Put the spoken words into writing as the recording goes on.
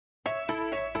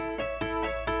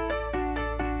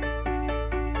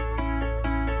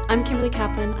I'm Kimberly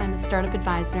Kaplan. I'm a startup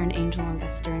advisor and angel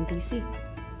investor in BC.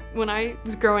 When I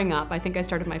was growing up, I think I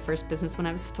started my first business when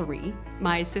I was 3.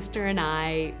 My sister and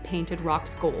I painted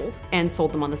rocks gold and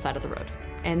sold them on the side of the road.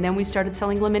 And then we started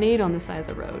selling lemonade on the side of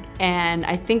the road. And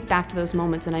I think back to those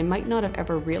moments, and I might not have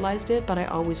ever realized it, but I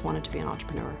always wanted to be an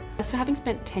entrepreneur. So having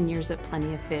spent 10 years at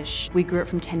Plenty of Fish, we grew it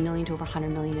from 10 million to over 100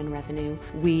 million in revenue.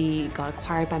 We got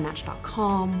acquired by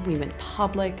Match.com, we went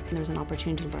public, and there was an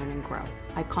opportunity to learn and grow.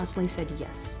 I constantly said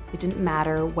yes. It didn't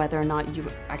matter whether or not you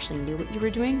actually knew what you were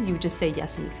doing, you would just say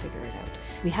yes and you'd figure it out.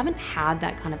 We haven't had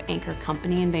that kind of anchor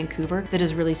company in Vancouver that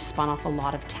has really spun off a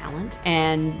lot of talent,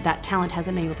 and that talent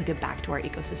hasn't been able to give back to our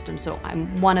ecosystem. So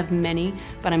I'm one of many,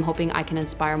 but I'm hoping I can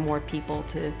inspire more people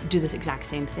to do this exact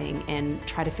same thing and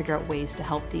try to figure out ways to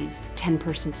help these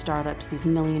 10-person startups, these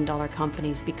million-dollar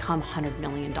companies become $100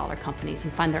 million companies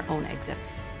and find their own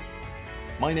exits.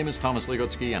 My name is Thomas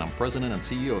Legotsky, and I'm President and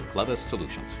CEO of Clevest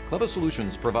Solutions. Clevest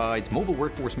Solutions provides mobile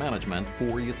workforce management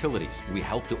for utilities. We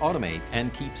help to automate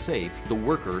and keep safe the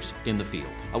workers in the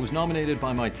field. I was nominated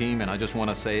by my team, and I just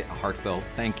want to say a heartfelt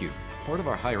thank you. Part of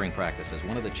our hiring practices,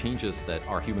 one of the changes that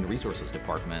our Human Resources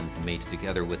Department made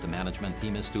together with the management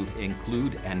team is to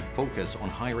include and focus on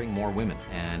hiring more women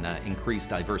and increase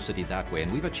diversity that way.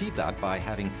 And we've achieved that by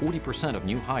having 40% of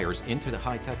new hires into the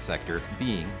high-tech sector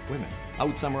being women. I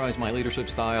would summarize my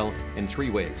leadership style in 3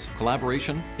 ways: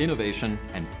 collaboration, innovation,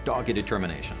 and dogged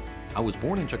determination. I was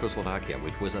born in Czechoslovakia,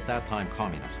 which was at that time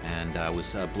communist, and I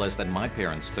was blessed that my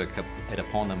parents took it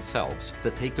upon themselves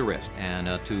to take the risk and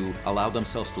to allow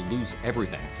themselves to lose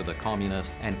everything to the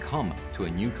communists and come to a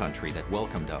new country that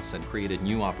welcomed us and created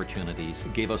new opportunities,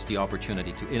 gave us the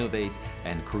opportunity to innovate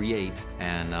and create,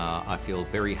 and I feel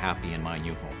very happy in my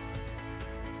new home.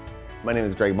 My name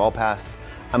is Greg Malpass.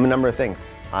 I'm a number of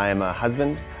things. I am a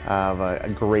husband of a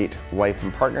great wife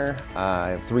and partner. I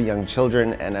have 3 young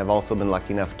children, and I've also been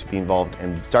lucky enough to be involved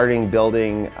in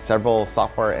building several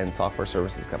software and software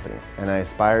services companies. And I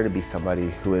aspire to be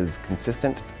somebody who is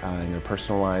consistent in their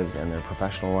personal lives and their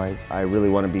professional lives. I really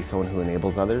want to be someone who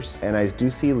enables others, and I do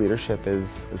see leadership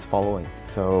as following.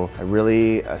 So I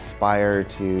really aspire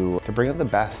to bring out the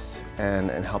best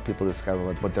and help people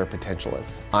discover what their potential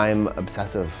is. I'm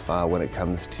obsessive when it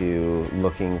comes to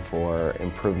looking for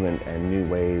improvement and new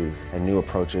ways and new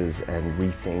approaches and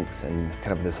rethinks and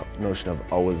kind of this notion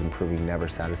of always improving, never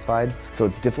satisfied. So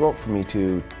it's difficult for me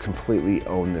to completely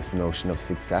own this notion of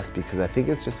success because I think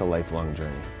it's just a lifelong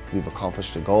journey. We've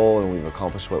accomplished a goal and we've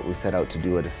accomplished what we set out to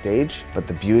do at a stage, but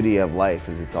the beauty of life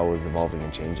is it's always evolving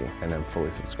and changing, and I'm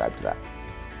fully subscribed to that.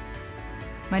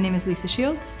 My name is Lisa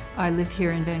Shields. I live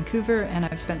here in Vancouver, and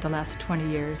I've spent the last 20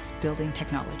 years building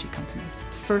technology companies.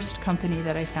 First company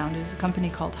that I founded is a company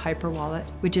called Hyperwallet,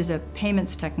 which is a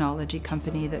payments technology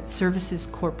company that services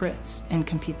corporates and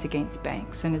competes against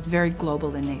banks, and is very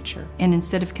global in nature. And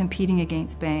instead of competing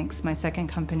against banks, my second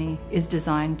company is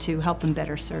designed to help them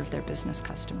better serve their business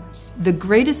customers. The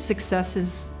greatest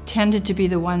successes tended to be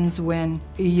the ones when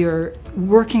you're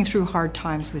working through hard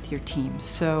times with your team.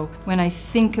 So when I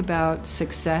think about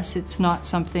success, it's not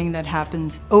something that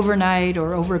happens overnight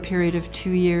or over a period of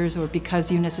 2 years or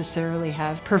because you necessarily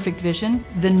have perfect vision.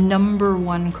 The number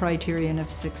one criterion of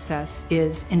success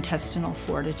is intestinal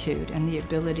fortitude and the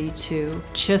ability to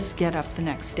just get up the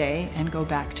next day and go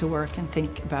back to work and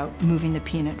think about moving the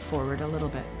peanut forward a little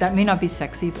bit. That may not be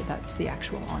sexy, but that's the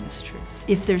actual honest truth.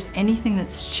 If there's anything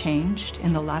that's changed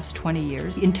in the last 20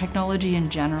 years, in technology in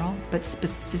general, but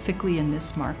specifically in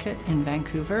this market in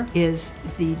Vancouver, is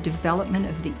the development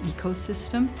of the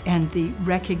ecosystem and the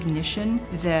recognition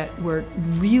that we're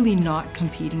really not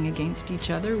competing against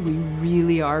each other. We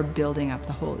really are building up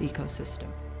the whole ecosystem.